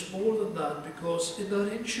them. And there's more than that, because in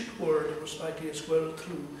that ancient world, it was likely as well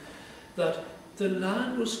true, that the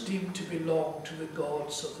land was deemed to belong to the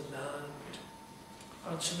gods of the land.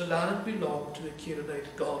 And so the land belonged to the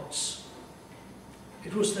Canaanite gods.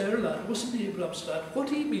 It was their land, it wasn't Abram's land. What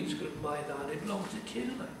he means by my land, it belonged to the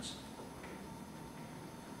Canaanites.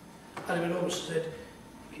 And it always said,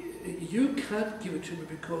 you can't give it to me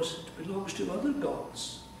because it belongs to other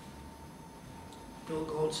gods. No,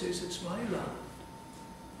 God says it's my land.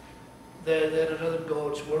 There are other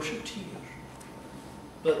gods worshipped here,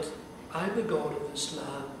 but I'm the God of this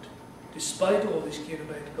land, despite all these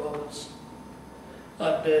Canaanite gods.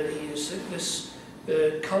 And he is in this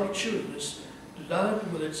culture, this land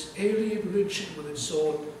with its alien religion, with its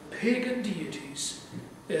own pagan deities,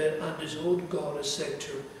 and his own God as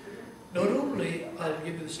centre. Not only I'll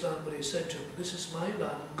give you this land, but he said to him, this is my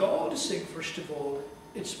land. God is saying, first of all,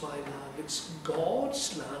 it's my land. It's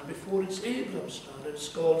God's land before it's Abram's land. It's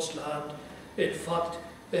God's land, in fact,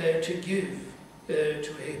 to give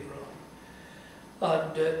to Abram.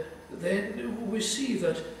 And then we see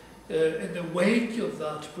that in the wake of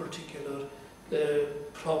that particular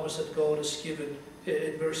promise that God has given,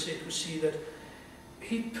 in verse 8 we see that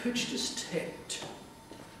he pitched his tent.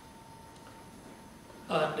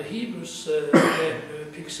 And the Hebrews then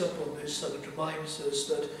picks up on this, and it reminds us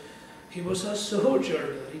that he was a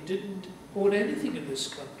sojourner. He didn't own anything in this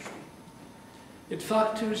country. In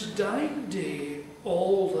fact, to his dying day,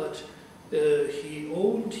 all that he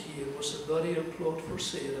owned here was a burial plot for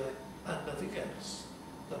Sarah and nothing else.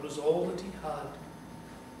 That was all that he had.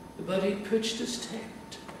 But he pitched his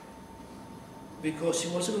tent because he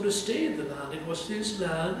wasn't going to stay in the land. It was his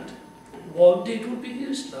land. One day it would be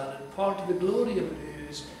his land, and part of the glory of it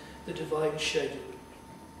is the divine schedule.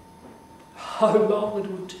 How long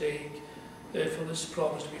it would take for this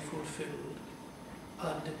promise to be fulfilled.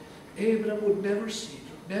 And Abram would never see it.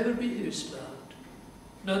 It would never be his land.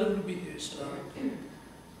 None of it would be his land.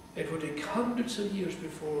 It would take hundreds of years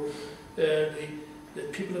before the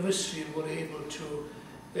people of Israel were able to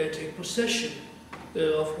take possession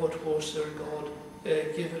of what was their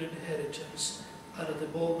God-given inheritance. And at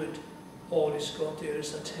the moment, all he's got there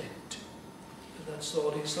is a tent. And that's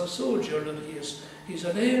all. He's a sojourner. He's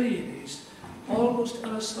an alien. He's almost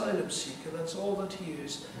an asylum seeker. That's all that he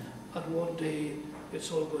is. And one day,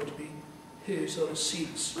 it's all going to be his or his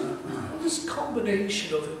seeds. This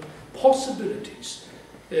combination of possibilities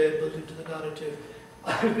built into the narrative.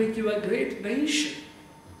 I'll make you a great nation,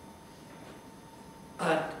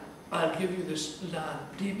 and I'll give you this land.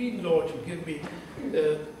 Do you mean, Lord, you give me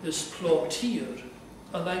this plot here,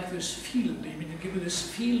 I like this field. You mean you give me this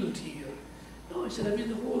field here? No, he said, I mean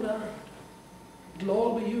the whole land. It'll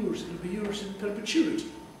all be yours. It'll be yours in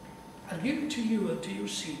perpetuity. I'll give it to you and to your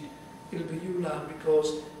seed. It'll be your land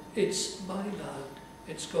because it's my land.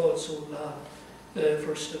 It's God's own land,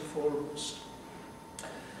 first and foremost.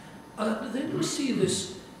 And then we see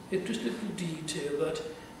this interesting little detail that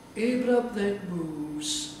Abram then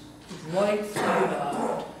moves right through the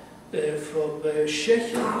land from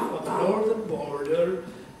Shechem on the northern border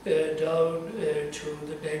down to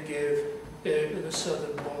the Negev in the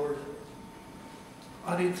southern border.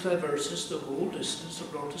 And he traverses the whole distance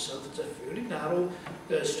from north to south. It's a fairly narrow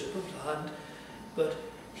strip of land. But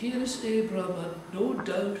here is Abram, and no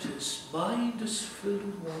doubt his mind is filled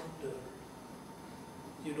with wonder.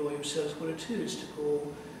 You know yourselves what it is to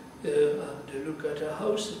go and look at a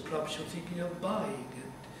house that perhaps you're thinking of buying,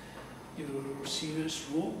 and you see this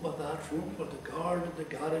room and that room, or the garden, the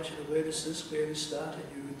garage, and where is this, where is that, and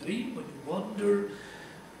you dream and you wonder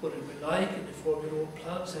what it would be like, and you form your own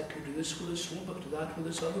plans. I could do this with this room, I could do that with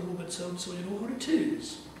this other room, and so on, so you know what it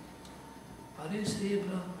is. And it's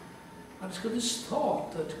Abram, and it's got this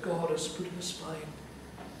thought that God has put in his mind,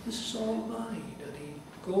 this is all mine, and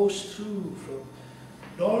he goes through from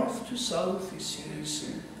north to south. He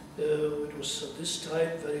sees it was at this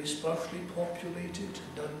time very sparsely populated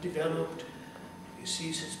and undeveloped. He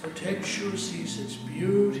sees its potential, sees its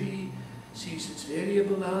beauty, sees its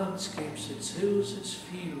variable landscapes, its hills, its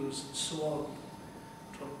fields, and so on.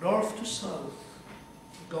 From north to south,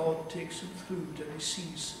 God takes him through it and he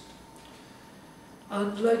sees it.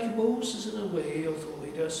 And like Moses in a way, although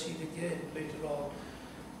he does see it again later on,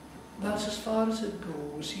 that's as far as it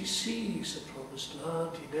goes. He sees the promised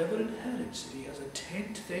land. He never inherits it. He has a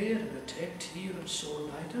tent there and a tent here, and so on,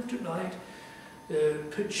 night after night,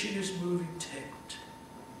 pitching his moving tent.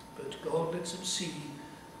 But God lets him see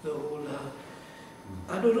the whole land.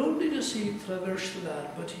 And not only does he traverse the land,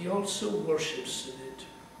 but he also worships in it.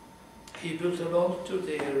 He built an altar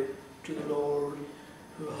there to the Lord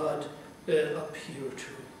who had appeared to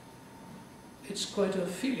him. It's quite a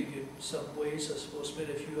feeling in some ways, I suppose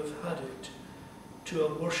many of you have had it, to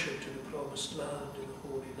have worship to the promised land, in the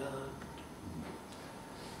Holy Land.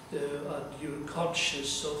 And you're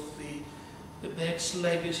conscious of the immense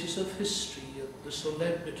legacies of history and the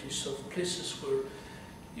solemnities of places where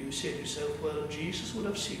you say to yourself, well, Jesus would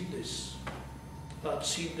have seen this, had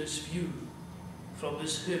seen this view from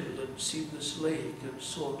this hill, and seen this lake, and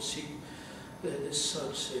so on, seen this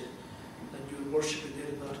sunset. And you're worshipping there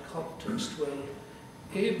in that context. Well,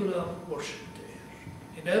 Abram worshipped there.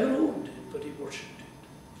 He never owned it, but he worshipped it.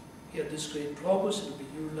 He had this great promise, it'll be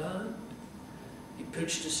your land. He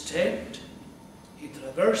pitched his tent, he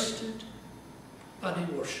traversed it, and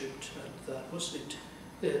he worshipped, and that was it,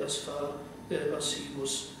 as far as he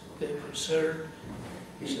was concerned.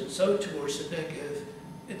 He sets out towards the Negev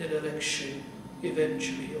in the direction,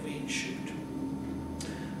 eventually, of Egypt.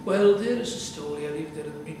 Well, there is a story, I'll leave there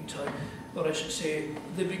in the meantime, or I should say,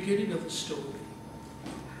 the beginning of the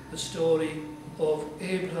story of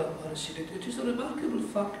Abraham. And it is a remarkable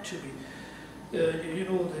fact to me, you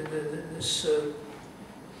know, this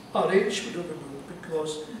arrangement of the book,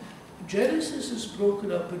 because Genesis is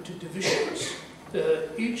broken up into divisions,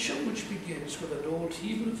 each of which begins with an old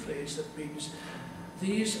Hebrew phrase that means,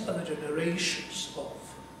 these are the generations of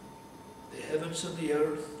the heavens and the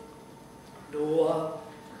earth, Noah,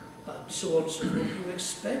 and so on and so forth. You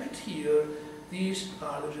expect here, these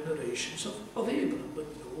are the generations of Abram, but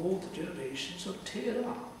no, the generations of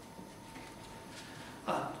Terah.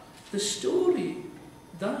 And the story,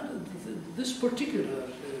 this particular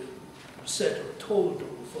set or told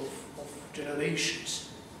of generations,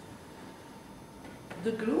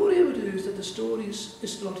 the glory of it is that the story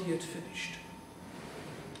is not yet finished.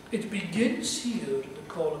 It begins here in the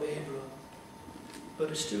call of Abram, but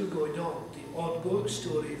it's still going on, the ongoing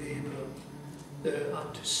story of Abram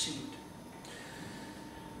and his seed.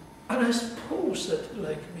 And I suppose that,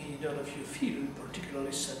 like me, none of you feel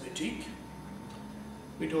particularly Semitic.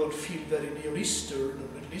 We don't feel very Near Eastern or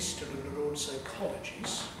Middle Eastern in our own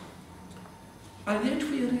psychologies. And yet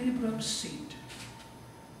we are Abram's seed.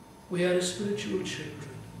 We are his spiritual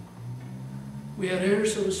children. We are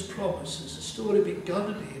heirs of his promises. The story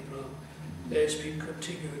begun in Abram has been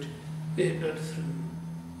continued in and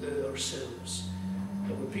through ourselves.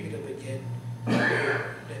 And we'll pick it up again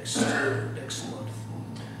next month.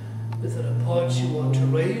 If there are points you want to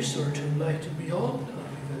raise or to enlighten me on, I'll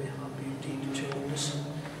be very happy indeed to listen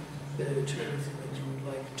to anything that you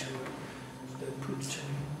would like to put to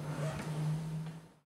me.